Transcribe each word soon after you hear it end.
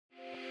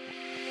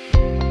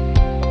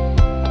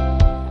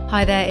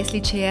Hi there, it's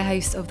Lucia,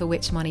 host of the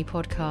Which Money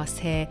podcast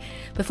here.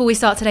 Before we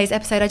start today's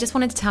episode, I just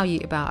wanted to tell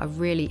you about a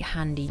really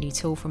handy new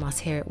tool from us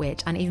here at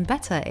Which, and even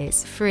better,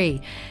 it's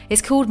free.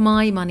 It's called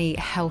My Money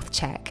Health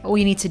Check. All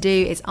you need to do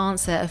is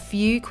answer a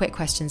few quick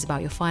questions about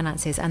your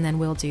finances, and then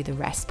we'll do the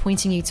rest,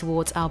 pointing you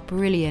towards our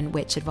brilliant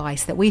Which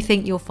advice that we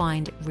think you'll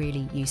find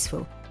really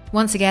useful.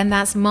 Once again,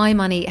 that's My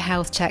Money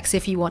Health Checks.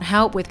 If you want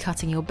help with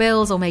cutting your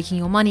bills or making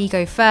your money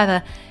go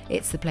further,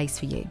 it's the place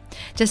for you.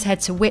 Just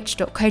head to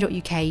which.co.uk/My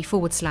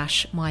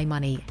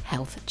Money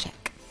Health Check.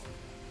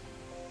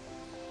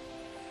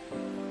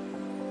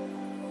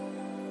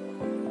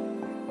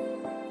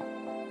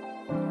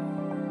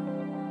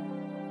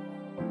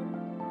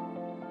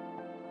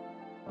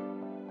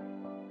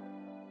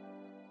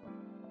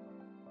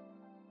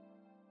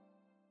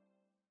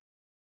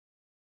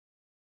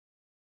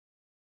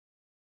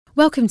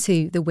 Welcome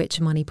to the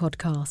Which Money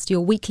podcast, your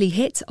weekly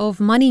hit of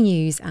money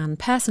news and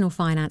personal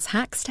finance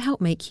hacks to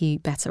help make you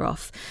better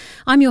off.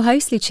 I'm your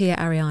host, Lucia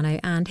Ariano,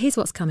 and here's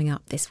what's coming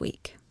up this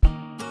week.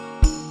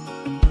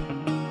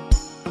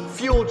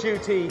 Fuel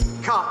duty,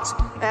 cut.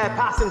 Air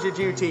passenger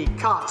duty,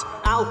 cut.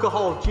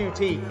 Alcohol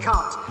duty,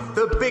 cut.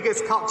 The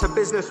biggest cut to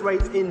business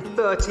rates in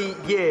 30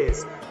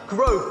 years.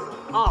 Growth,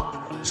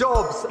 up.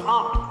 Jobs,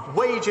 up.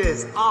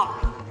 Wages,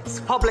 up.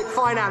 Public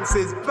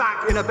finances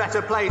back in a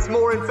better place,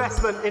 more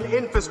investment in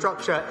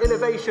infrastructure,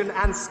 innovation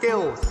and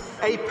skills,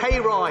 a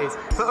pay rise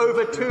for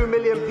over 2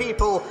 million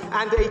people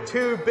and a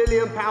 £2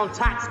 billion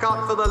tax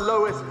cut for the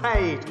lowest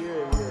paid.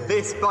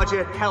 This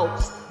budget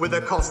helps with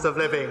the cost of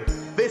living.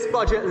 This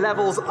budget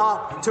levels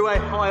up to a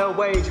higher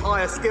wage,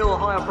 higher skill,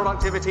 higher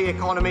productivity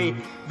economy.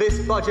 This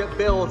budget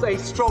builds a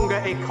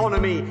stronger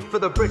economy for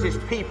the British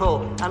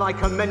people, and I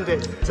commend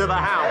it to the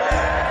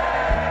House.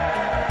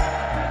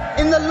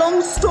 In the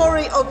long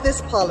story of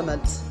this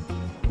Parliament,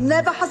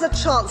 never has a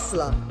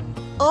Chancellor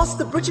asked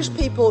the British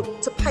people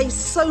to pay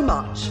so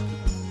much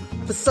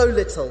for so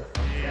little.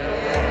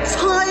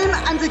 Time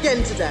and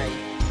again today,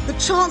 the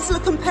Chancellor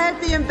compared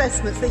the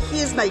investments that he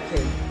is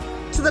making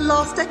to the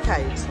last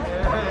decade.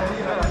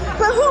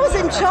 But who was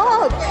in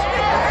charge? Who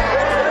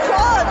was in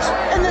charge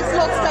in this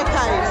last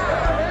decade?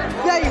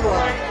 There you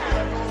are.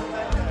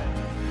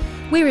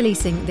 We're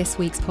releasing this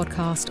week's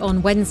podcast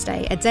on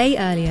Wednesday, a day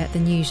earlier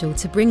than usual,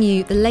 to bring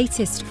you the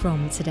latest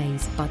from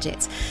today's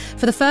budget.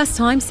 For the first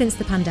time since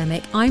the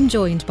pandemic, I'm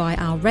joined by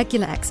our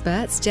regular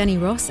experts, Jenny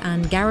Ross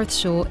and Gareth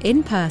Shaw,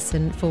 in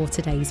person for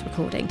today's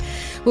recording.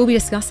 We'll be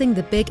discussing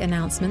the big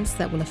announcements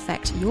that will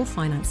affect your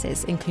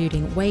finances,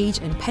 including wage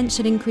and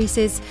pension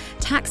increases,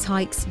 tax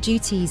hikes,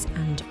 duties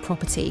and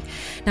property.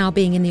 Now,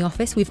 being in the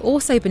office, we've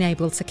also been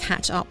able to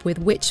catch up with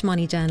Which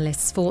Money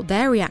journalists for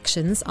their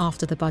reactions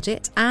after the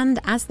budget and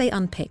as they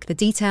unpick the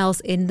details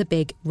in the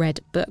big red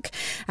book,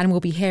 and we'll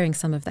be hearing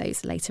some of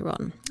those later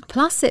on.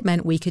 Plus, it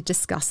meant we could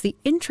discuss the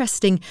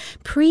interesting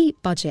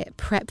pre-budget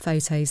prep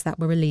photos that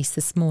were released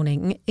this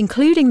morning,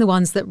 including the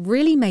ones that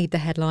really made the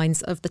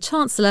headlines of the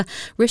Chancellor,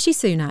 Rishi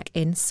Sunak,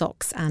 in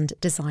socks and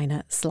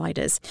designer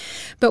sliders.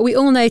 But we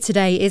all know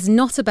today is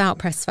not about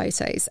press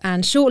photos,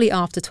 and shortly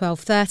after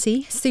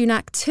 12:30,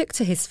 Sunak took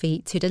to his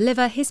feet to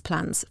deliver his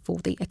plans for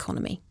the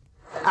economy.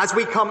 As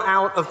we come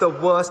out of the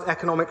worst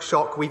economic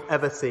shock we've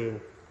ever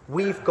seen,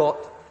 we've got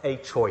a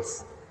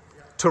choice: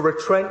 to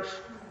retrench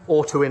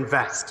or to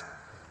invest.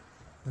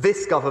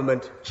 This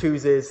government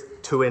chooses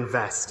to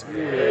invest.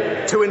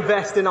 To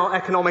invest in our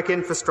economic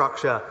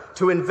infrastructure,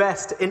 to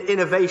invest in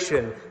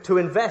innovation, to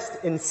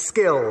invest in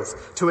skills,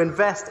 to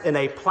invest in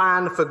a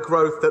plan for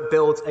growth that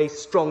builds a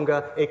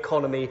stronger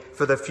economy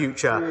for the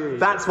future.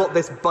 That's what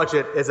this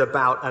budget is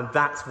about, and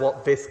that's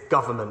what this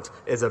government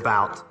is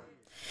about.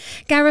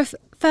 Gareth,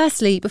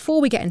 firstly, before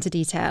we get into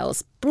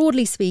details,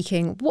 broadly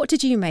speaking, what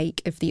did you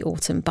make of the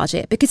autumn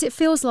budget? Because it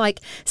feels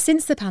like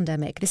since the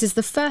pandemic, this is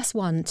the first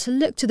one to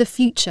look to the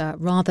future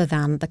rather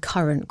than the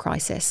current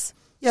crisis.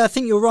 Yeah, I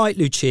think you're right,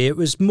 Lucia. It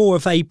was more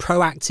of a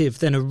proactive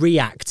than a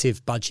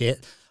reactive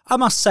budget. I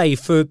must say,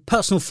 for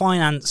personal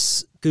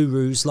finance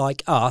gurus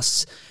like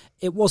us,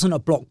 it wasn't a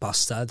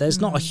blockbuster.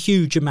 There's not a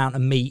huge amount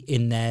of meat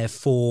in there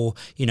for,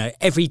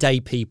 everyday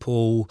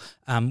people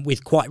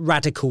with quite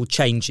radical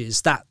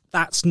changes.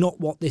 That's not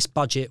what this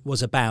budget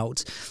was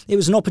about. It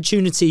was an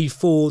opportunity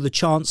for the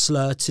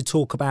Chancellor to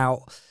talk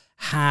about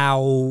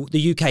how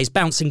the UK is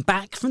bouncing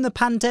back from the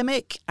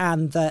pandemic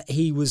and that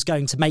he was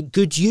going to make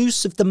good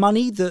use of the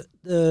money that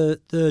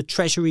the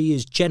Treasury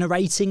is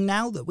generating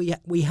now that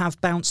we have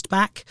bounced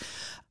back.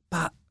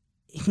 But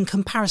in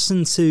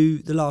comparison to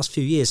the last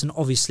few years, and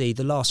obviously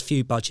the last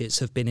few budgets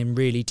have been in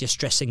really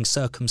distressing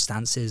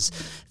circumstances,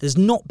 there's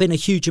not been a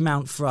huge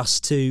amount for us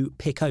to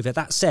pick over.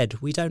 That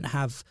said, we don't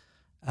have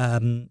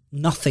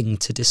nothing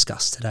to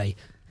discuss today.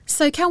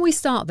 So can we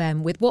start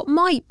then with what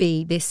might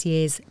be this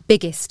year's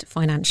biggest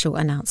financial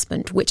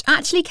announcement, which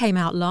actually came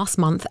out last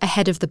month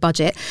ahead of the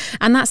budget,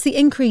 and that's the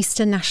increase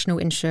to national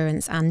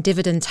insurance and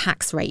dividend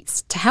tax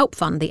rates to help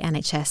fund the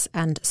NHS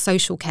and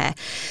social care.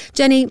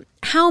 Jenny,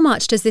 how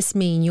much does this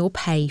mean you'll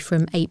pay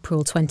from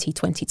April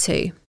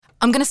 2022?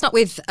 I'm going to start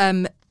with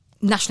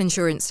national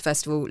insurance,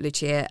 first of all,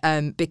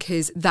 Lucia,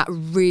 because that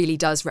really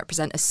does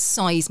represent a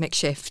seismic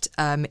shift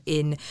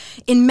in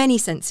many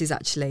senses,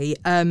 actually.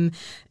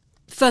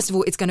 First of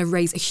all, it's going to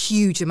raise a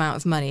huge amount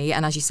of money.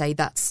 And as you say,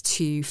 that's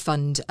to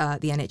fund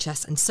the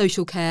NHS and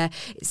social care.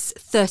 It's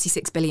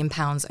 £36 billion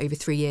over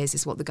 3 years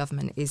is what the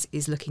government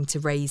is looking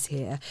to raise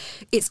here.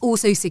 It's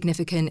also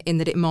significant in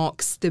that it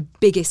marks the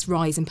biggest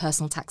rise in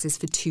personal taxes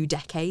for 2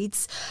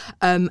 decades.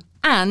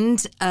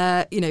 And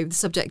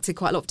subject to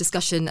quite a lot of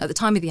discussion at the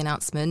time of the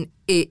announcement,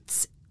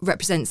 it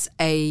represents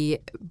a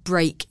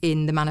break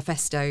in the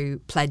manifesto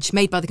pledge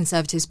made by the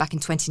Conservatives back in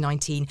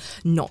 2019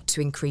 not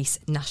to increase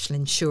national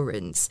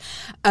insurance.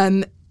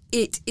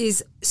 It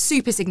is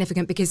super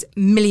significant because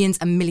millions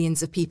and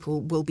millions of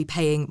people will be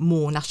paying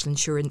more national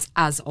insurance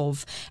as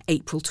of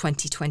April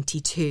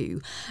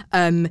 2022,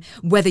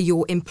 whether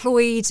you're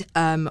employed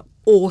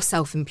or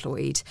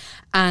self-employed.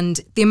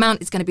 And the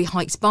amount it's going to be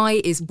hiked by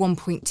is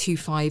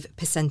 1.25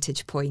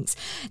 percentage points.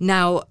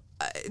 Now,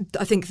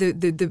 I think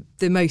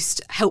the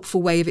most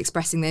helpful way of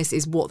expressing this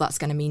is what that's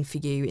going to mean for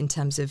you in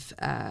terms of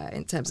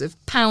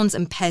pounds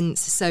and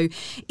pence. So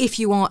if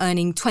you are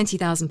earning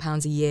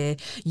 £20,000 a year,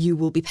 you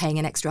will be paying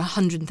an extra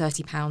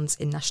 £130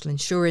 in national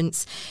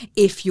insurance.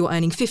 If you're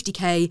earning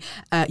 50k,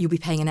 you'll be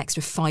paying an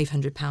extra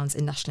 £500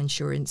 in national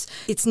insurance.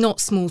 It's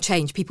not small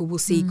change. People will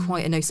see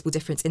quite a noticeable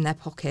difference in their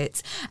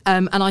pocket.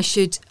 And I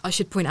should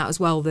point out as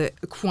well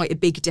that quite a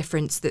big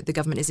difference that the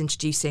government is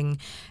introducing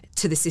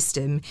to the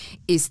system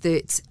is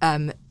that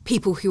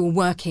people who are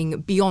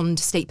working beyond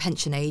state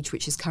pension age,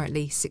 which is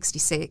currently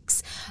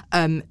 66,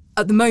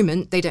 at the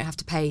moment, they don't have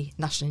to pay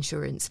national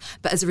insurance.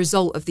 But as a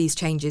result of these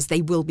changes,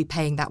 they will be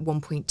paying that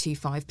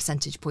 1.25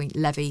 percentage point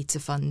levy to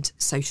fund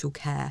social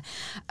care.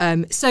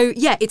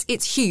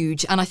 It's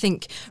huge. And I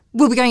think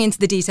we'll be going into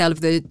the detail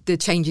of the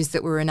changes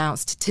that were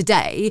announced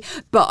today.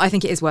 But I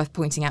think it is worth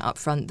pointing out up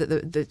front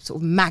that the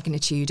sort of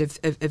magnitude of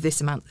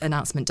this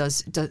announcement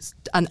does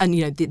and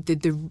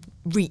the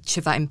reach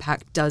of that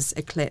impact does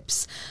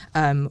eclipse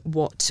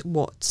what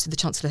the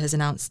Chancellor has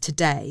announced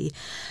today.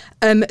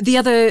 The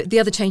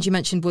other change you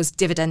mentioned was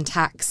dividend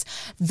tax.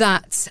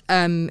 That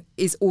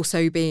is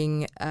also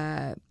being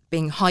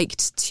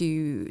hiked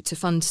to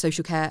fund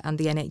social care and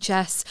the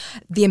NHS.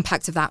 The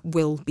impact of that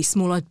will be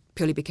smaller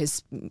purely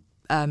because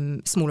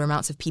smaller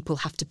amounts of people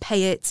have to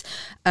pay it.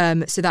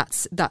 So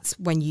that's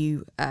when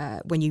you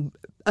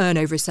earn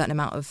over a certain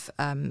amount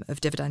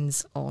of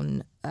dividends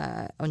on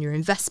your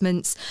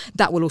investments.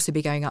 That will also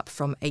be going up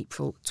from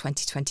April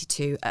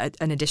 2022,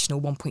 an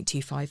additional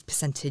 1.25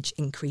 percentage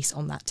increase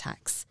on that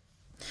tax.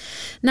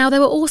 Now, there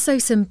were also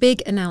some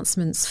big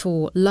announcements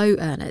for low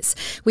earners.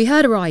 We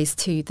heard a rise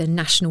to the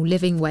national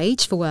living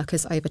wage for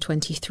workers over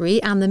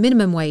 23 and the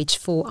minimum wage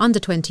for under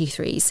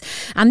 23s.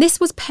 And this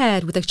was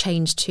paired with a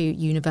change to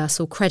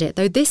universal credit,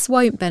 though this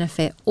won't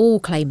benefit all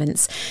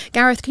claimants.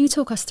 Gareth, can you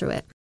talk us through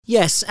it?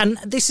 Yes, and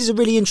this is a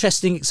really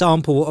interesting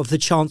example of the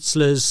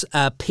Chancellor's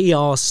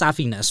PR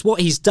savviness.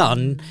 What he's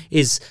done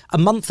is a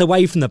month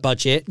away from the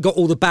budget, got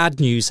all the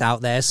bad news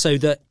out there so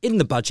that in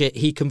the budget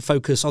he can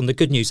focus on the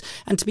good news.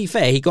 And to be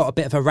fair, he got a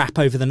bit of a rap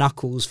over the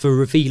knuckles for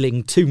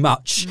revealing too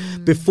much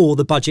before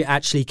the budget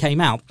actually came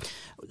out.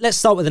 Let's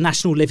start with the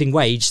national living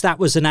wage. That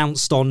was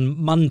announced on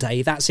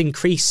Monday. That's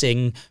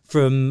increasing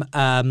from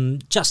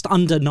just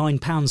under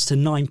 £9 to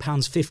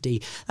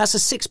 £9.50. That's a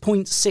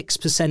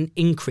 6.6%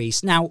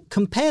 increase. Now,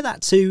 compare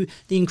that to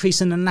the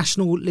increase in the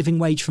national living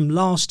wage from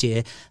last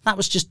year. That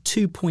was just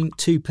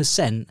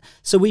 2.2%.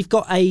 So we've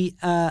got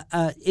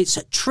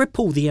it's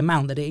triple the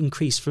amount that it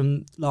increased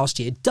from last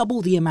year,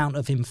 double the amount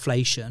of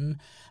inflation.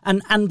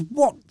 And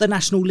what the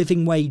national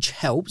living wage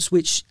helps,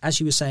 which, as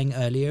you were saying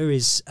earlier,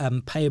 is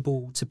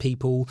payable to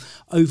people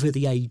over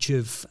the age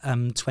of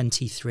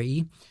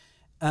 23,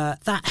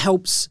 that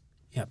helps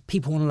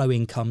people on low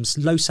incomes,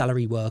 low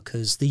salary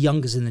workers, the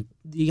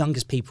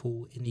youngest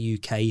people in the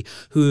UK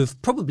who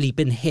have probably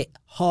been hit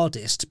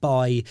hardest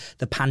by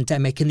the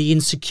pandemic and the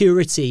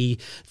insecurity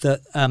that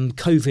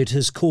COVID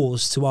has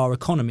caused to our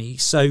economy.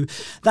 So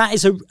that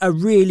is a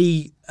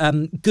really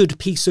good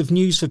piece of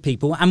news for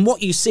people. And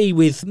what you see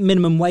with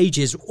minimum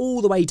wages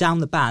all the way down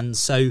the band.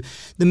 So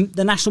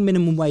the national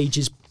minimum wage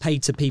is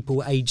paid to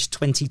people aged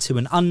 22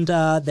 and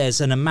under.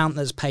 There's an amount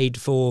that's paid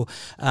for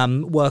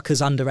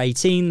workers under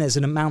 18. There's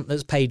an amount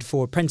that's paid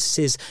for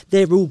apprentices.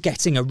 They're all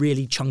getting a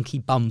really chunky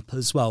bump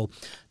as well.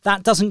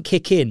 That doesn't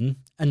kick in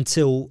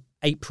until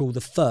April the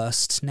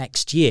 1st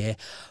next year.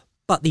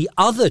 But the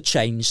other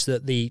change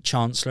that the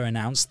Chancellor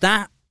announced,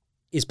 that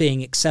is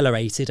being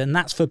accelerated, and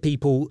that's for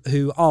people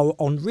who are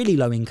on really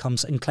low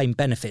incomes and claim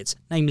benefits,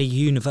 namely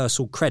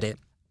universal credit.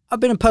 I've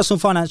been a personal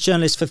finance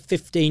journalist for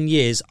 15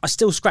 years. I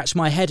still scratch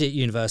my head at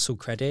universal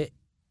credit.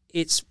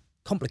 It's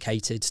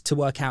complicated to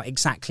work out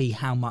exactly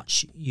how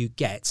much you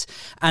get,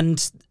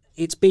 and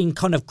it's being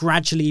kind of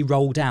gradually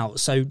rolled out.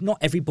 So not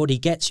everybody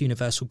gets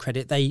universal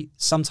credit. They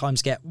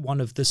sometimes get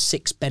one of the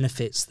 6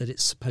 benefits that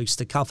it's supposed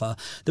to cover.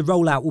 The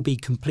rollout will be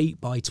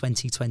complete by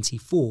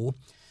 2024.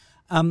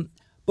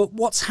 But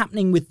what's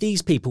happening with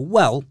these people?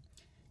 Well,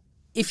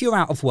 if you're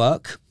out of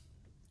work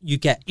you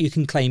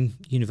can claim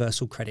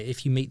universal credit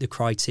if you meet the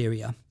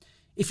criteria.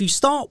 If you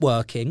start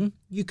working,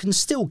 you can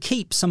still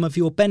keep some of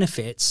your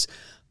benefits,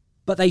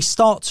 but they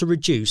start to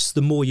reduce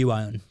the more you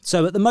earn.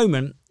 So at the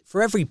moment,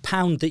 for every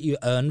 £1 that you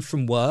earn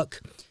from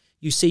work,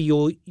 you see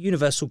your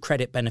universal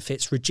credit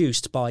benefits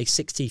reduced by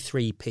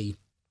 63p.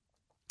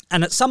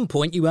 And at some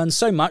point, you earn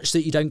so much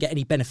that you don't get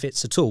any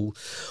benefits at all.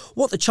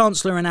 What the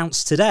Chancellor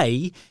announced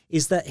today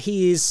is that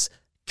he is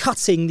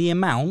cutting the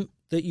amount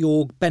that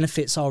your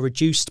benefits are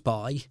reduced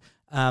by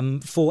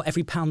for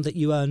every £1 that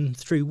you earn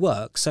through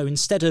work. So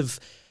instead of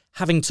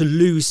having to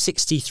lose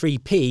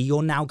 63p,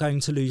 you're now going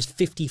to lose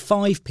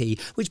 55p,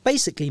 which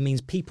basically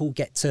means people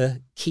get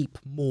to keep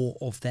more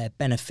of their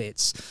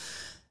benefits.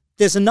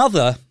 There's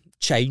another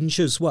change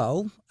as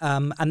well,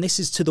 and this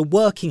is to the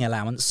working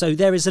allowance. So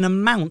there is an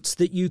amount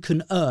that you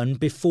can earn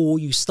before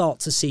you start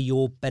to see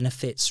your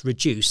benefits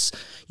reduce.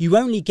 You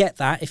only get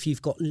that if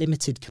you've got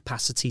limited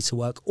capacity to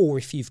work or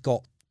if you've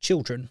got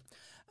children.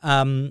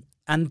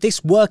 And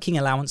this working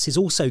allowance is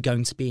also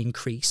going to be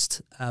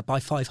increased by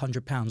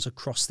 £500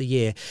 across the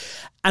year.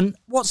 And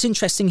what's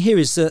interesting here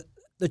is that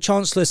the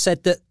Chancellor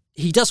said that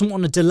he doesn't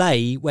want to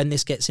delay when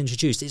this gets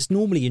introduced. It's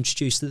normally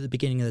introduced at the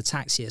beginning of the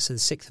tax year, so the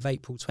 6th of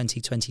April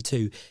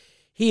 2022.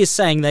 He is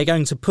saying they're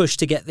going to push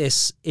to get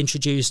this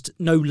introduced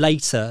no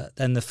later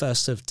than the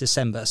 1st of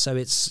December. So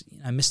it's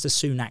Mr.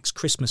 Sunak's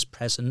Christmas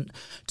present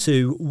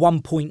to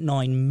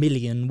 1.9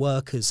 million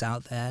workers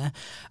out there.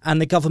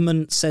 And the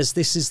government says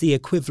this is the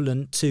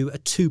equivalent to a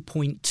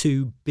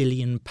 £2.2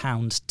 billion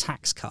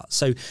tax cut.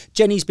 So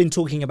Jenny's been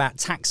talking about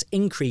tax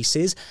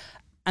increases.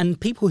 And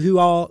people who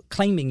are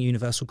claiming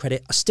universal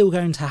credit are still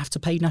going to have to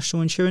pay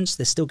national insurance.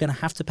 They're still going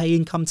to have to pay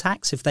income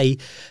tax if they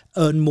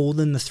earn more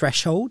than the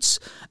thresholds.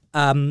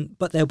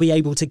 But they'll be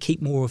able to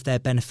keep more of their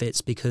benefits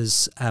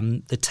because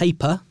the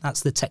taper,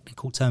 that's the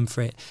technical term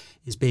for it,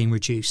 is being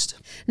reduced.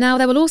 Now,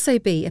 there will also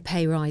be a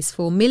pay rise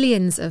for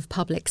millions of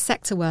public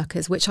sector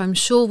workers, which I'm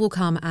sure will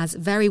come as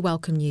very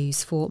welcome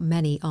news for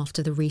many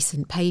after the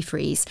recent pay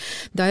freeze.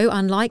 Though,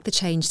 unlike the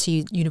change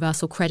to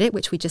universal credit,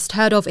 which we just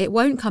heard of, it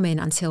won't come in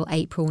until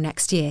April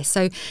next year.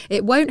 So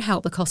it won't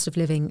help the cost of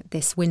living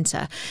this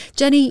winter.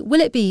 Jenny,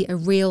 will it be a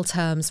real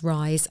terms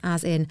rise,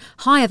 as in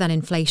higher than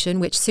inflation,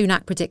 which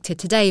Sunak predicted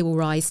today will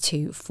rise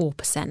to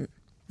 4%?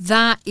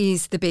 That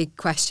is the big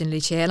question,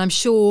 Lucia. And I'm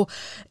sure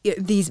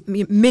these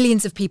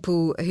millions of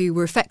people who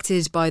were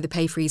affected by the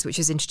pay freeze, which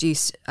was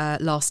introduced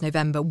last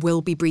November,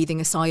 will be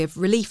breathing a sigh of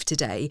relief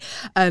today.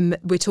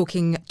 We're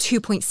talking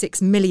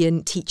 2.6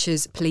 million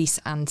teachers, police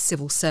and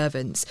civil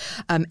servants.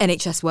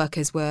 NHS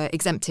workers were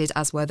exempted,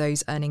 as were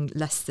those earning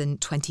less than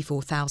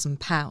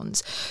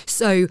 £24,000.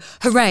 So,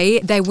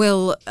 hooray, there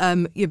will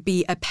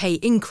be a pay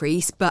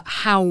increase, but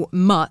how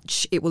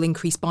much it will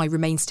increase by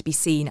remains to be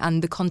seen.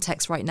 And the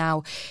context right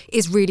now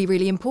is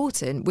really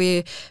important.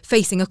 We're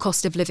facing a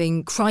cost of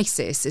living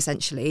crisis,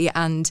 essentially,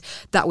 and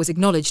that was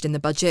acknowledged in the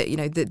budget.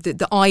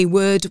 The I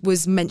word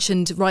was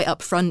mentioned right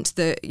up front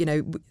that,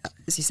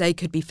 as you say,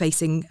 could be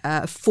facing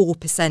a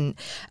 4%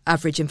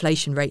 average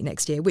inflation rate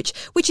next year, which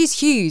is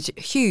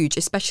huge,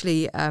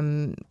 especially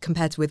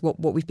compared with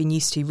what we've been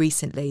used to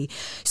recently.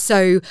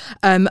 So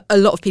a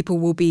lot of people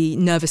will be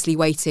nervously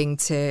waiting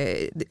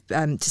to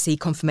see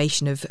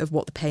confirmation of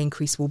what the pay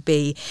increase will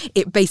be.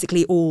 It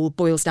basically all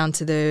boils down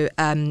to the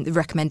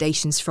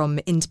recommendations from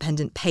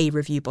independent pay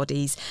review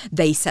bodies.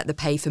 They set the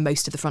pay for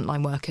most of the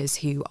frontline workers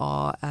who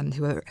are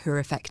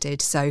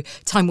affected. So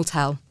time will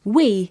tell.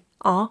 We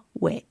are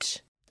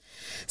which?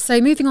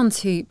 So moving on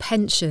to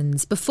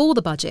pensions. Before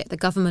the budget, the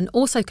government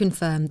also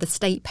confirmed the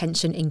state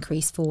pension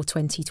increase for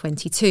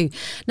 2022.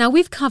 Now,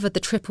 we've covered the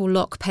triple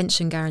lock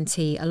pension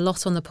guarantee a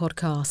lot on the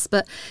podcast,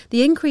 but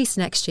the increase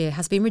next year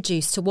has been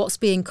reduced to what's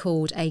being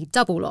called a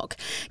double lock.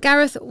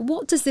 Gareth,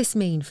 what does this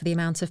mean for the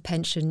amount of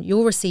pension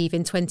you'll receive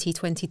in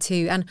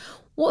 2022? And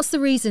what's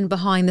the reason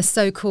behind the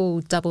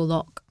so-called double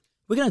lock?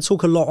 We're going to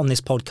talk a lot on this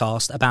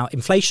podcast about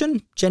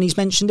inflation. Jenny's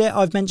mentioned it.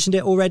 I've mentioned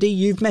it already.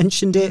 You've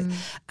mentioned it.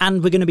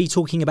 And we're going to be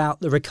talking about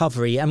the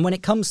recovery. And when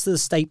it comes to the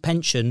state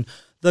pension,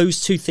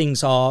 those two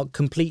things are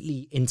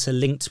completely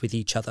interlinked with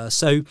each other.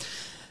 So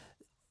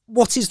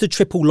what is the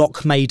triple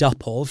lock made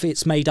up of?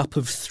 It's made up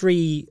of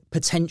three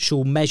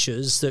potential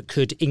measures that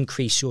could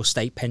increase your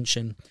state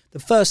pension. The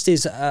first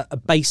is a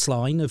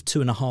baseline of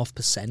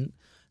 2.5%.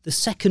 The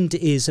second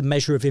is a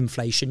measure of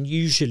inflation,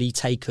 usually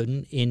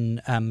taken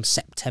in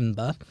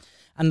September.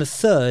 And the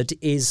third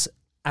is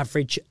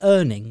average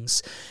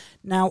earnings.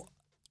 Now,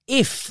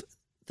 if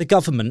the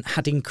government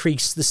had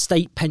increased the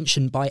state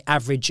pension by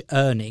average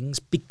earnings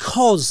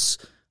because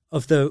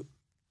of the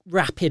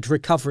rapid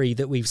recovery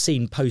that we've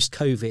seen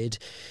post-COVID,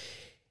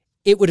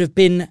 it would have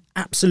been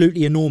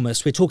absolutely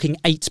enormous. We're talking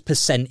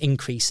 8%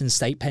 increase in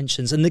state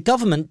pensions. And the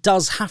government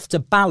does have to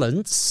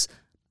balance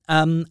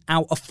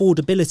our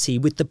affordability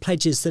with the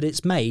pledges that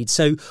it's made.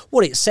 So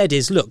what it said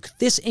is, look,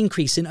 this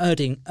increase in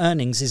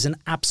earnings is an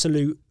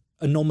absolute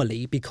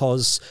anomaly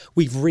because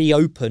we've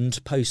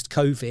reopened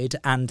post-COVID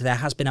and there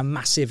has been a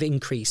massive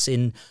increase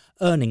in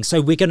earnings. So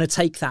we're going to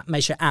take that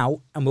measure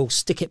out and we'll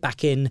stick it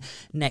back in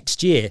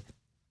next year.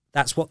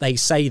 That's what they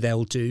say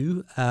they'll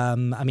do.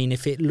 I mean,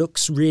 if it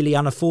looks really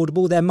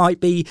unaffordable, there might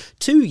be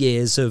 2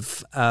 years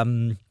of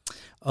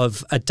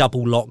a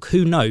double lock.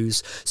 Who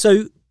knows?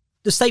 So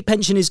the state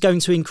pension is going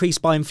to increase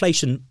by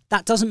inflation.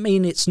 That doesn't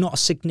mean it's not a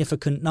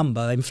significant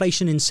number.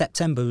 Inflation in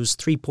September was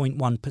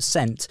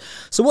 3.1%.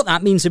 So what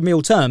that means in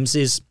real terms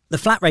is the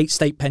flat rate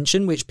state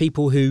pension, which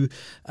people who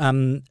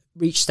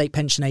reach state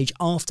pension age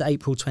after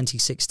April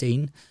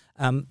 2016,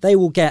 they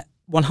will get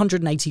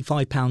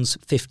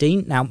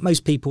 £185.15. Now,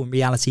 most people in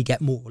reality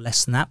get more or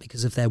less than that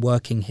because of their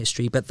working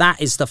history, but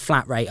that is the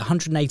flat rate,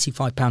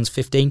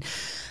 £185.15.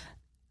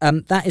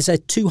 That is a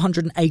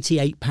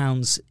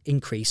 £288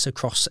 increase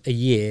across a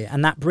year,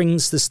 and that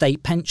brings the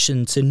state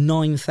pension to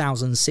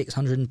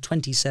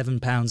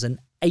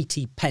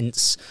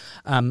 £9,627.80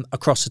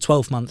 across a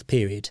 12-month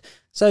period.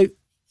 So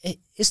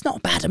it's not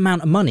a bad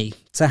amount of money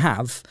to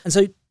have. And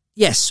so,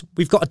 yes,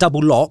 we've got a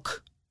double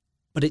lock,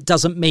 but it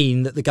doesn't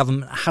mean that the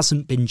government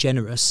hasn't been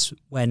generous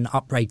when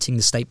uprating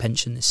the state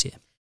pension this year.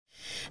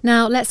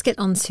 Now, let's get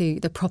on to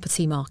the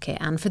property market.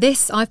 And for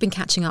this, I've been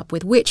catching up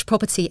with Which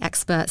property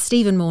expert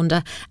Stephen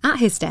Maunder at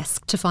his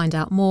desk to find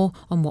out more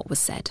on what was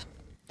said.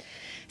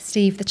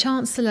 Steve, the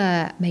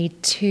Chancellor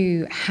made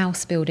 2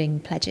 house building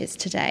pledges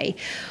today.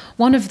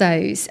 One of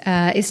those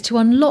is to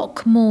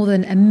unlock more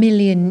than 1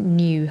 million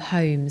new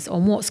homes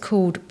on what's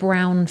called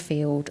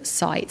brownfield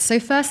sites. So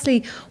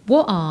firstly,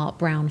 what are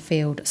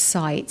brownfield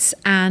sites?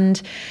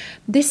 And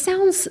this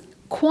sounds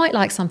quite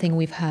like something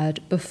we've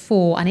heard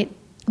before, and it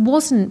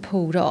wasn't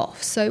pulled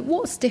off. So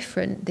what's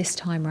different this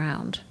time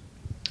round?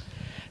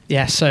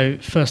 Yeah, so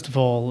first of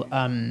all,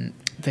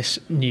 this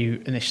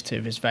new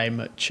initiative is very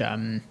much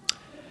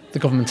the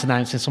government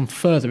announcing some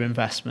further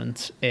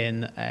investment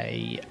in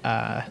a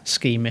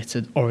scheme it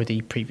had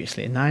already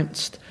previously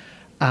announced.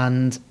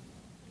 And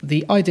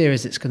the idea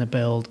is it's going to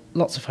build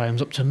lots of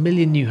homes, up to 1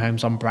 million new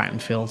homes on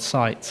brownfield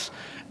sites.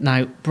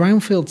 Now,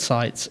 brownfield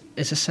sites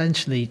is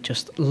essentially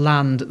just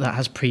land that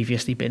has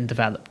previously been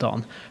developed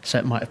on. So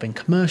it might have been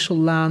commercial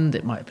land,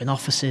 it might have been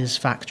offices,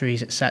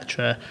 factories,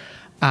 etc.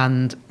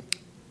 And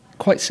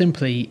quite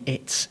simply,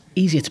 it's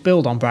easier to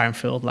build on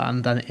brownfield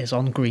land than it is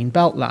on green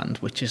belt land,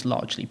 which is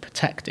largely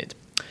protected.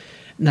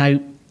 Now,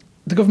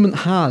 the government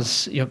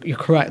has, you're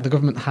correct, the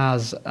government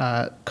has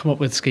come up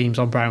with schemes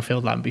on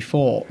brownfield land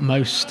before.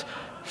 Most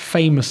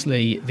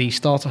famously, the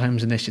Starter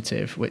Homes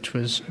Initiative, which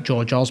was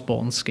George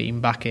Osborne's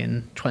scheme back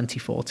in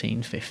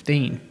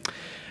 2014-15.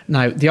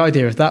 Now, the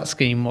idea of that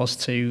scheme was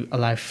to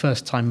allow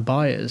first-time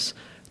buyers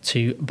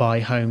to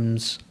buy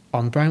homes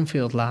on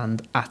brownfield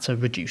land at a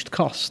reduced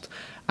cost.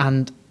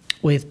 And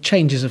with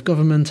changes of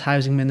government,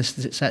 housing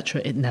ministers,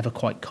 etc., it never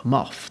quite come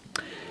off.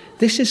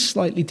 This is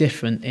slightly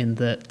different in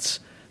that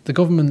the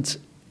government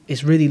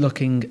is really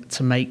looking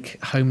to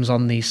make homes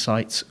on these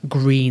sites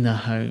greener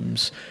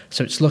homes.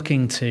 So it's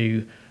looking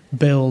to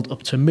build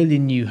up to 1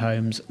 million new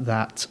homes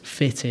that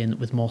fit in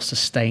with more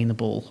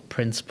sustainable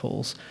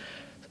principles.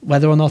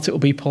 Whether or not it will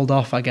be pulled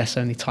off, I guess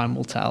only time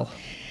will tell.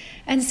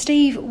 And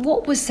Steve,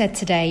 what was said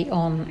today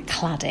on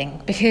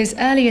cladding? Because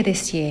earlier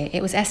this year,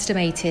 it was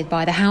estimated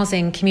by the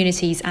Housing,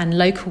 Communities and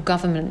Local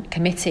Government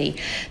Committee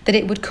that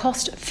it would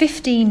cost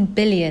 $15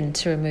 billion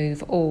to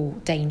remove all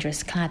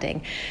dangerous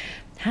cladding.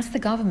 Has the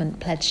government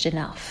pledged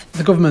enough?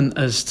 The government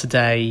has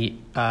today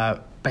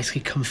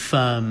basically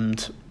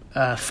confirmed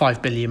a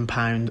 £5 billion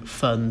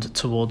fund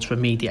towards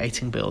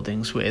remediating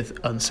buildings with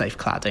unsafe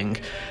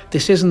cladding.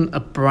 This isn't a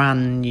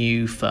brand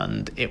new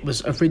fund. It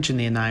was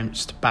originally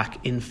announced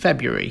back in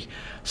February.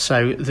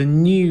 So the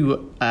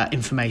new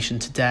information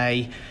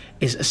today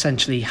is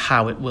essentially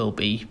how it will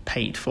be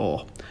paid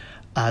for.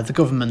 The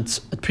government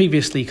had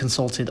previously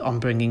consulted on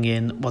bringing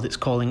in what it's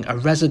calling a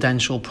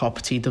residential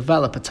property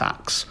developer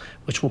tax,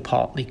 which will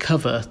partly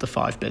cover the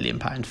 £5 billion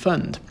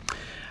fund.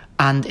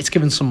 And it's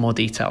given some more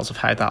details of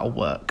how that will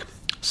work.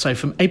 So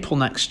from April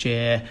next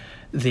year,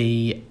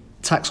 the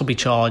tax will be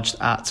charged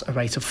at a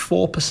rate of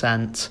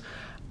 4%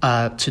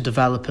 to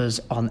developers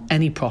on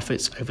any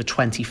profits over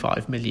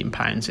 £25 million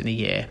in a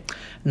year.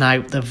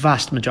 Now, the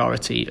vast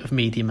majority of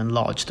medium and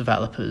large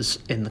developers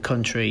in the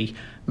country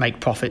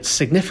make profits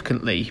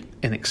significantly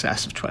in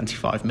excess of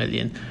 25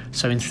 million.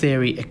 So in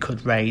theory, it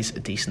could raise a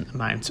decent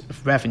amount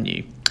of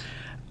revenue.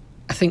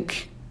 I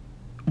think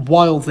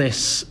while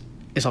this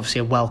is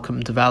obviously a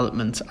welcome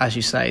development, as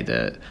you say,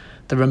 there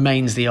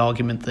remains the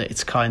argument that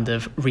it's kind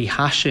of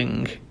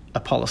rehashing a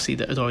policy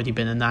that had already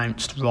been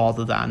announced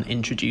rather than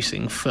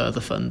introducing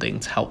further funding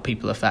to help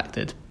people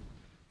affected.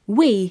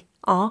 We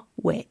are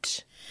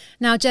Which.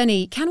 Now,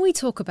 Jenny, can we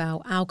talk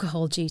about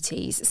alcohol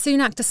duties?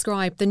 Sunak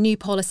described the new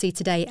policy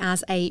today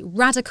as a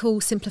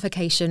radical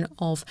simplification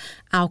of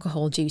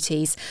alcohol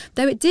duties,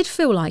 though it did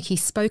feel like he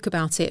spoke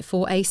about it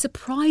for a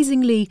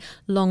surprisingly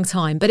long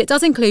time. But it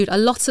does include a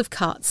lot of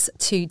cuts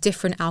to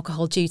different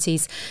alcohol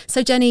duties.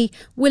 So, Jenny,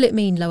 will it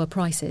mean lower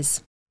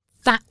prices?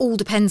 That all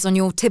depends on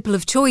your tipple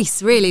of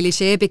choice, really,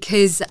 Lucia,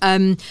 because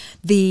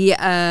the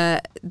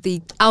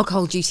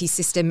alcohol duty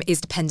system is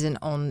dependent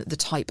on the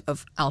type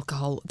of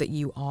alcohol that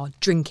you are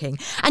drinking.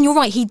 And you're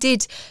right, he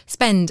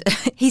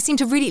seemed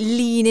to really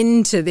lean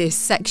into this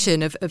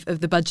section of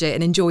the budget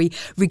and enjoy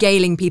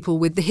regaling people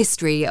with the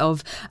history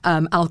of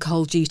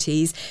alcohol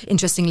duties.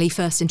 Interestingly,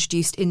 first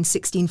introduced in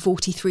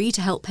 1643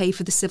 to help pay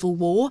for the Civil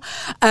War.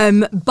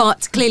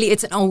 But clearly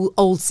it's an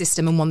old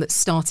system and one that's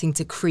starting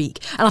to creak.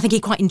 And I think he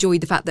quite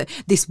enjoyed the fact that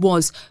this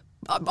was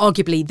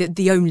arguably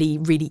the only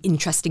really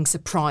interesting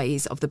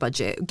surprise of the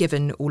budget,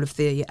 given all of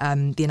the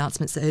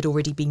announcements that had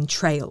already been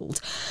trailed.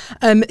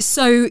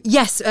 So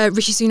yes,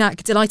 Rishi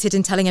Sunak delighted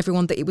in telling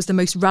everyone that it was the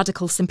most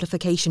radical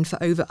simplification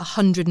for over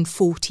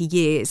 140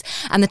 years.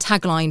 And the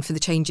tagline for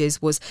the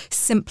changes was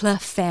simpler,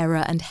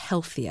 fairer and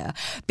healthier,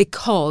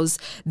 because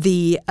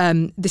the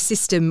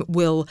system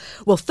will,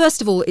 well,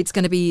 first of all, it's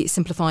going to be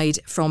simplified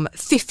from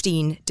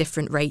 15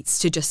 different rates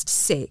to just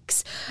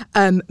 6.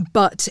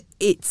 But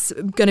it's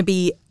going to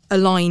be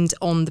aligned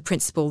on the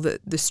principle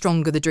that the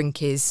stronger the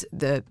drink is,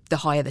 the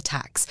higher the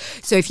tax.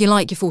 So if you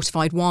like your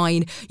fortified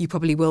wine, you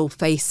probably will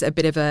face a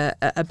bit of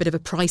a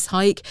price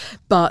hike.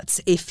 But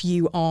if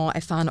you are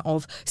a fan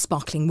of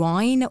sparkling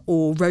wine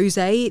or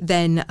rosé,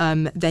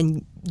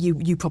 then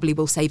you probably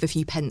will save a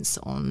few pence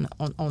on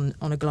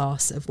a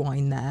glass of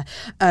wine there.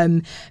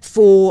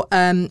 For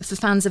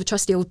fans of a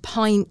trusty old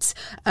pint,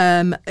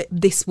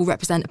 this will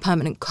represent a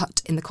permanent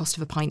cut in the cost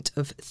of a pint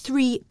of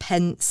 3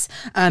 pence,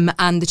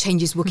 and the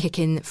changes will kick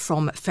in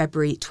from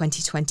February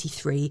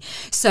 2023.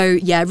 So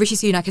yeah, Rishi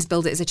Sunak has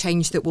billed it as a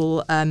change that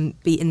will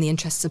be in the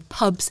interests of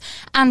pubs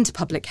and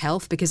public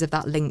health because of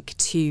that link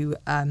to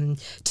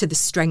the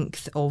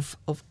strength of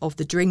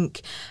the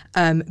drink.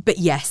 But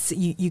yes,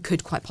 you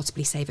could quite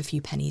possibly save a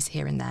few pennies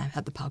here and there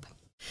at the pub.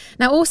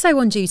 Now, also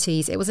on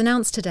duties, it was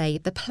announced today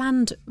the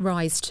planned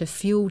rise to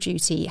fuel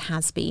duty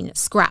has been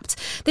scrapped.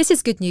 This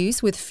is good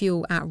news with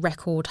fuel at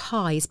record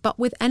highs, but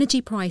with energy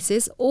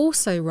prices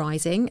also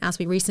rising, as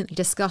we recently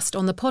discussed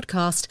on the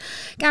podcast.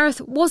 Gareth,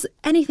 was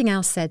anything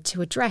else said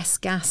to address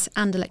gas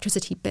and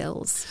electricity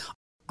bills?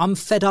 I'm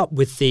fed up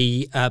with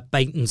the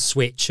bait and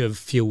switch of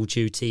fuel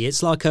duty.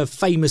 It's like a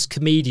famous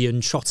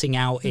comedian trotting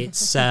out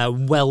its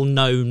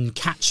well-known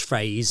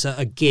catchphrase at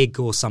a gig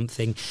or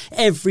something.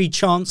 Every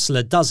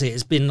chancellor does it.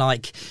 It's been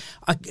like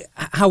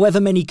however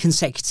many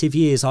consecutive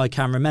years I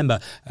can remember.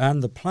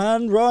 And the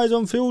planned rise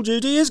on fuel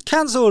duty is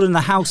cancelled and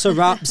the House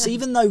erupts,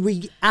 even though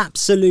we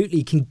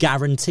absolutely can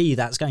guarantee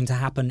that's going to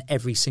happen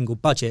every single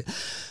budget.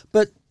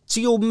 But to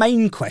your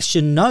main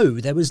question, no,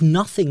 there was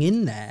nothing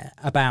in there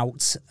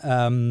about,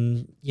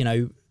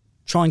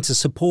 trying to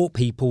support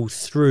people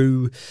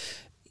through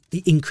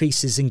the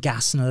increases in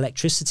gas and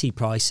electricity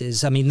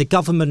prices. I mean,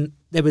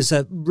 there was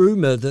a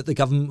rumour that the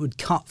government would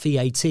cut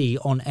VAT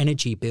on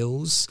energy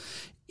bills.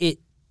 It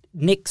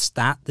nixed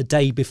that the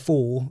day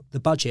before the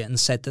budget and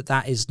said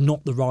that is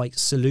not the right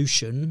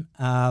solution.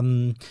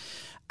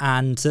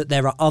 And that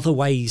there are other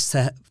ways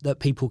that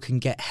people can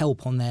get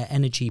help on their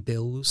energy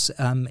bills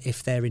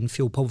if they're in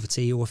fuel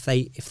poverty or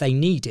if they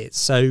need it.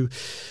 So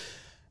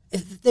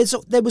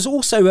there was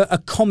also a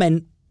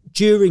comment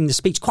during the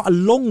speech, quite a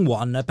long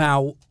one,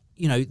 about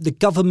the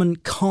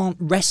government can't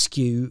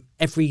rescue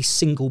every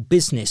single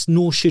business,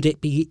 nor should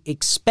it be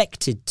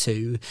expected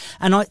to.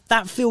 And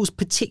that feels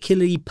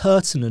particularly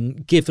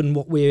pertinent given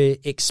what we're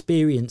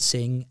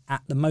experiencing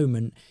at the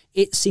moment.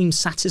 It seems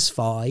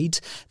satisfied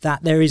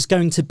that there is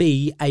going to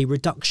be a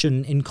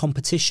reduction in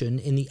competition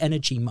in the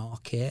energy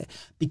market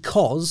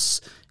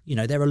because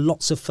there are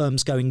lots of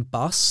firms going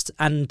bust,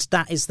 and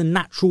that is the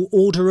natural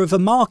order of a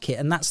market,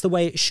 and that's the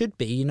way it should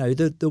be.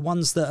 The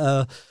ones that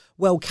are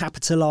well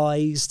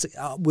capitalised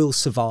will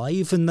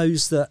survive, and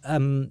those that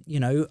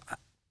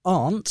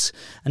aren't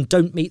and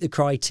don't meet the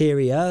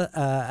criteria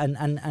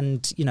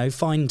and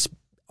find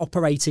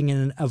operating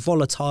in a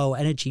volatile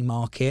energy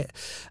market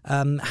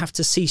have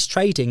to cease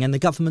trading, and the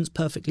government's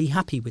perfectly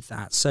happy with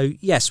that. So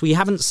yes, we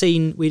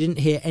didn't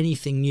hear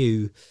anything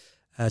new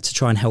to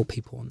try and help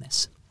people on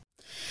this.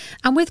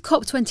 And with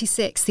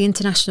COP26, the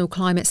International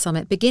Climate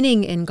Summit,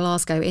 beginning in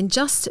Glasgow in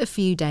just a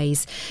few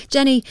days,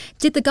 Jenny,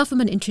 did the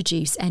government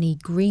introduce any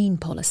green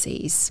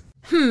policies?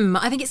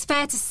 I think it's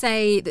fair to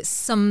say that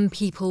some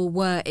people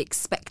were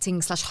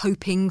expecting /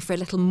 hoping for a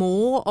little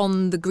more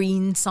on the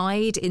green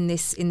side in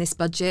this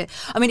budget.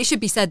 I mean, it should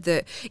be said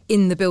that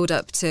in the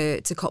build-up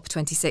to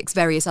COP26,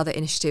 various other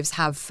initiatives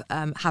have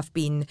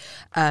been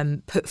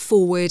put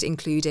forward,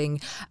 including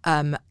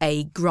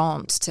a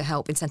grant to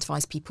help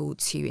incentivise people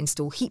to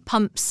install heat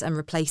pumps and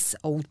replace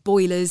old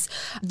boilers.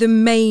 The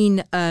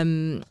main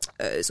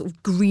sort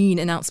of green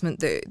announcement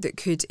that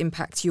could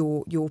impact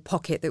your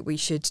pocket that we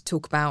should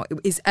talk about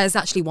is, as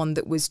there's actually one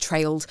that was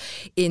trailed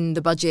in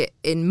the budget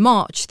in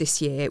March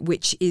this year,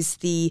 which is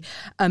the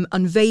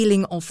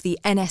unveiling of the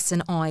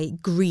NS&I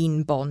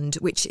Green Bond,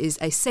 which is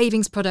a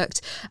savings product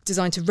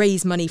designed to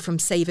raise money from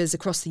savers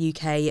across the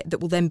UK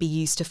that will then be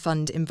used to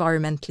fund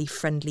environmentally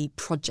friendly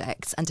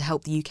projects and to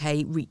help the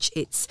UK reach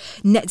its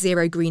net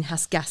zero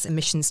greenhouse gas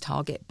emissions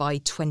target by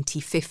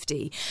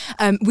 2050.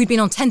 We'd been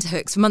on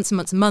tenterhooks for months and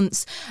months and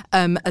months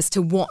as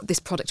to what this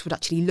product would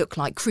actually look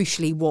like,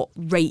 crucially what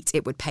rate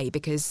it would pay,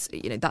 because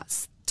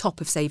that's top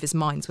of savers'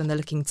 minds when they're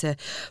looking to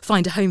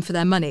find a home for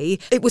their money.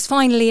 It was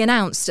finally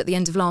announced at the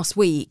end of last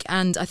week,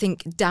 and I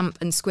think damp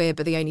and squib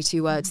are the only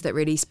two words that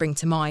really spring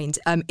to mind.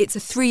 It's a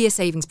 3-year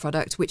savings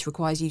product which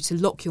requires you to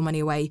lock your money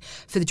away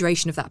for the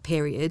duration of that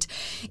period.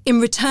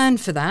 In return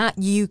for that,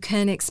 you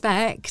can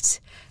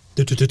expect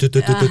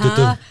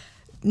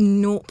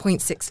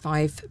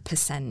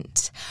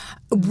 0.65%,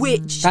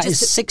 which that is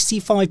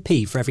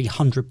 65p for every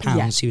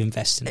 £100 you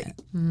invest in it.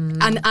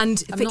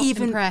 And for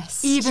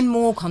even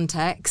more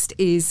context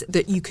is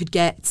that you could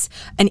get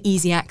an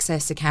easy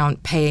access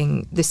account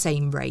paying the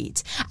same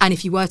rate, and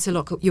if you were to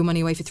lock your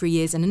money away for 3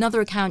 years in another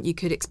account, you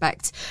could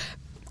expect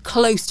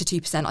close to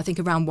 2%. I think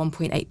around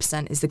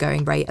 1.8% is the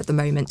going rate at the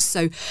moment.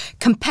 So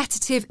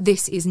competitive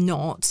this is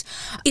not.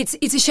 It's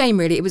a shame,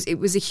 really. It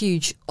was a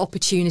huge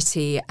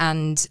opportunity,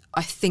 and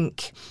I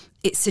think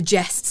it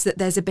suggests that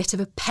there's a bit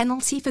of a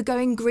penalty for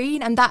going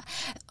green, and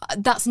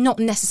that's not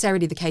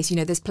necessarily the case.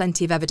 There's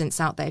plenty of evidence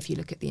out there if you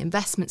look at the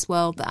investments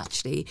world that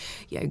actually,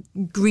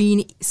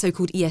 green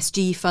so-called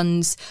ESG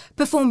funds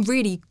perform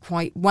really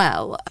quite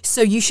well.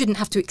 So you shouldn't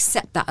have to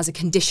accept that as a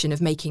condition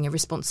of making a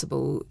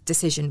responsible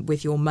decision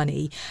with your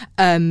money.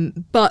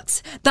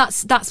 But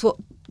that's what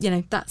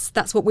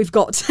that's what we've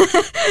got.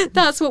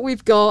 That's what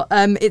we've got.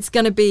 It's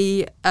going to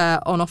be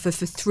on offer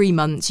for 3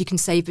 months. You can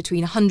save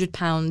between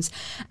 £100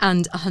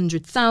 and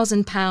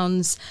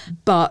 £100,000.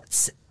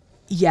 But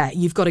yeah,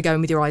 you've got to go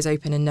in with your eyes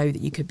open and know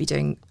that you could be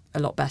doing a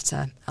lot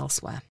better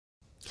elsewhere.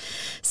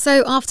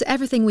 So after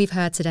everything we've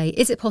heard today,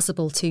 is it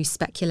possible to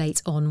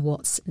speculate on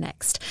what's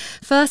next?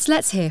 First,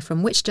 let's hear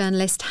from Which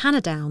journalist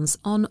Hannah Downs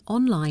on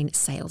online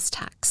sales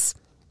tax.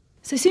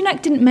 So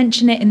Sunak didn't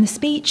mention it in the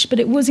speech, but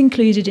it was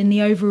included in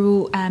the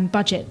overall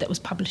budget that was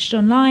published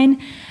online.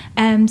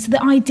 So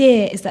the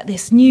idea is that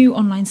this new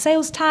online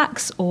sales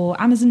tax, or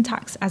Amazon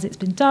tax as it's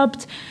been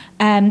dubbed,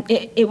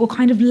 it will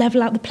kind of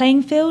level out the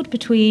playing field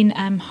between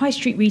high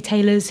street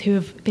retailers who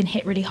have been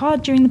hit really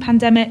hard during the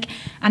pandemic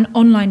and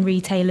online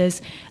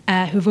retailers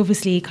who have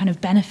obviously kind of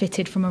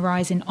benefited from a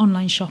rise in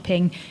online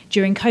shopping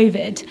during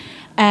COVID.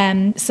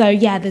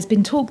 There's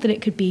been talk that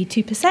it could be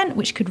 2%,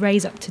 which could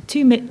raise up to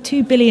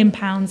 £2 billion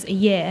a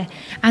year.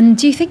 And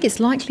do you think it's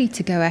likely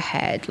to go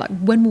ahead? Like,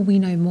 when will we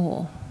know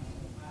more?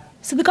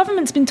 So the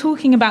government's been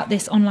talking about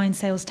this online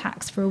sales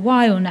tax for a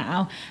while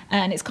now,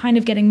 and it's kind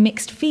of getting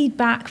mixed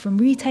feedback from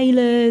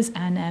retailers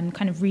and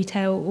kind of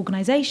retail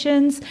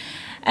organisations.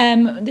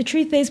 The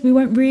truth is we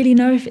won't really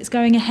know if it's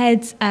going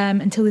ahead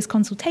until this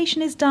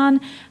consultation is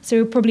done, so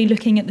we're probably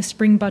looking at the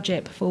spring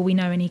budget before we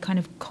know any kind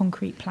of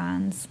concrete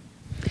plans.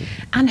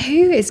 And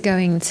who is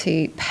going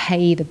to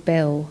pay the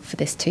bill for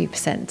this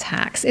 2%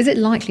 tax? Is it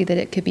likely that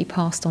it could be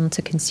passed on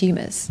to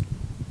consumers?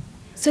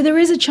 So there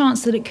is a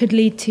chance that it could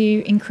lead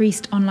to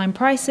increased online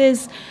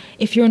prices.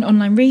 If you're an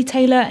online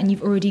retailer and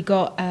you've already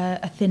got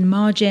a thin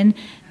margin,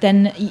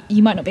 then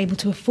you might not be able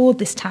to afford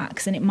this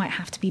tax and it might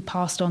have to be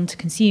passed on to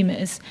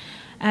consumers.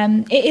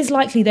 It is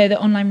likely, though, that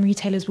online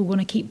retailers will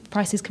want to keep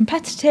prices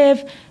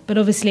competitive, but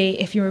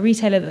obviously if you're a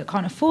retailer that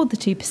can't afford the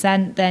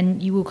 2%, then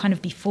you will kind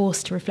of be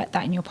forced to reflect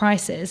that in your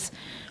prices.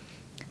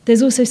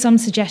 There's also some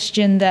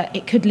suggestion that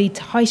it could lead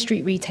to high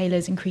street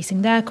retailers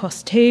increasing their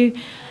costs too.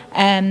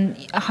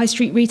 High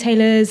street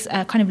retailers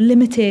are kind of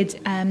limited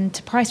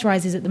to price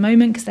rises at the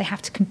moment because they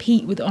have to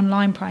compete with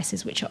online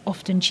prices, which are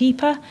often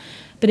cheaper.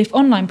 But if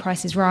online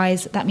prices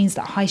rise, that means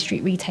that high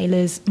street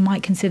retailers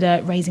might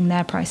consider raising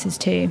their prices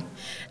too.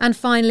 And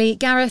finally,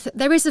 Gareth,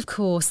 there is, of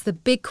course, the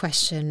big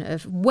question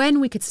of when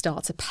we could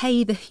start to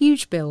pay the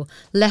huge bill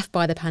left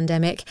by the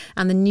pandemic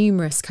and the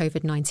numerous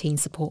COVID-19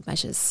 support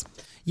measures.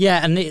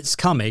 Yeah, and it's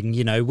coming,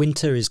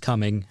 winter is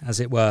coming,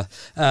 as it were.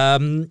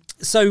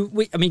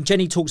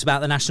 Jenny talks about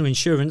the national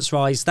insurance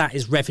rise. That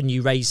is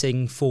revenue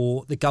raising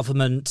for the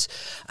government.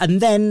 And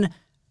then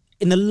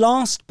in the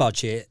last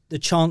budget, the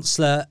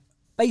Chancellor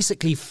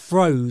basically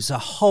froze a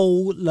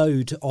whole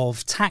load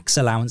of tax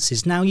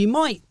allowances. Now, you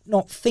might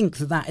not think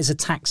that that is a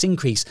tax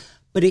increase,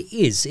 but it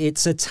is.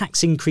 It's a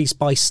tax increase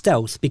by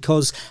stealth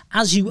because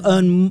as you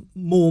earn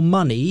more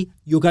money,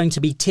 you're going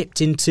to be tipped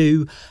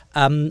into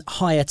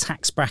higher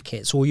tax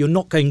brackets, or you're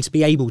not going to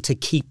be able to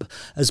keep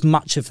as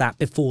much of that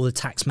before the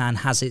taxman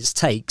has its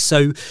take.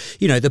 So,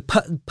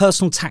 the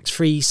personal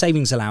tax-free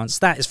savings allowance,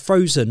 that is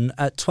frozen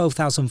at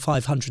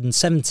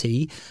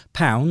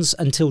 £12,570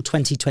 until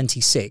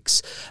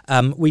 2026.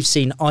 We've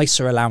seen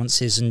ISA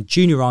allowances and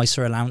junior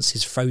ISA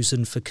allowances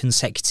frozen for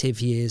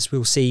consecutive years.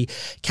 We'll see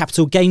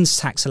capital gains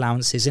tax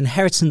allowances,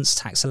 inheritance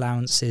tax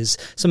allowances,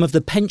 some of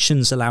the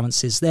pensions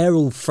allowances, they're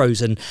all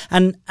frozen.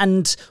 And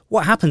And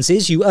what happens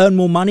is you earn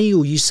more money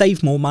or you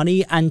save more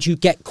money and you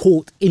get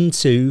caught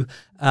into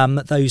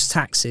those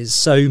taxes.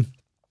 So,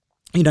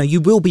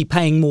 you will be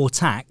paying more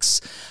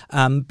tax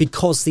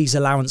because these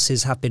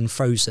allowances have been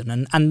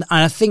frozen. And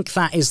I think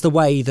that is the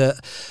way that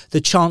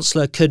the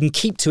Chancellor can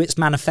keep to his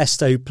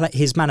manifesto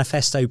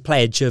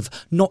pledge of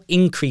not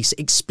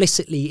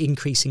explicitly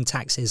increasing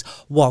taxes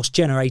whilst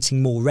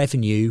generating more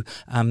revenue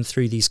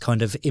through these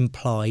kind of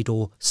implied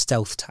or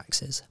stealth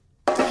taxes.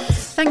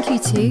 Thank you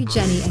to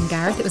Jenny and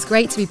Gareth. It was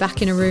great to be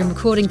back in a room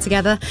recording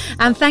together.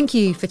 And thank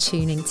you for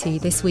tuning to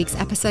this week's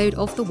episode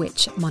of the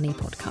Which Money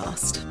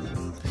podcast.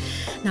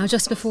 Now,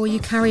 just before you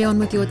carry on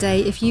with your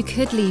day, if you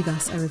could leave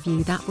us a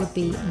review, that would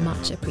be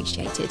much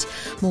appreciated.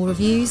 More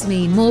reviews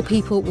mean more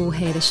people will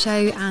hear the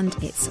show and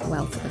its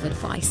wealth of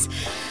advice.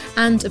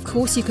 And of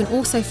course, you can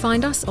also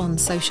find us on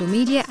social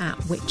media at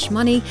Which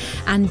Money,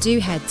 and do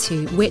head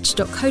to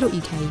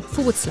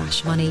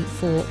which.co.uk/money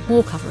for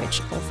more coverage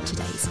of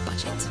today's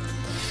budget.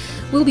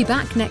 We'll be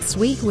back next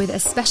week with a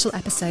special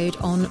episode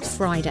on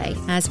Friday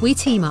as we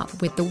team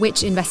up with the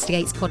Which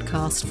Investigates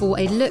podcast for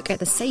a look at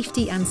the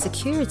safety and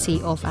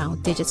security of our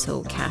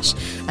digital cash,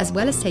 as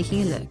well as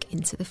taking a look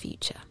into the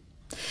future.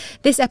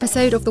 This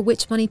episode of the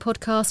Which Money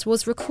podcast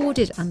was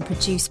recorded and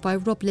produced by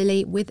Rob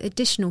Lilly with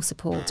additional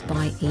support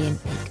by Ian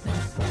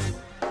Aikman.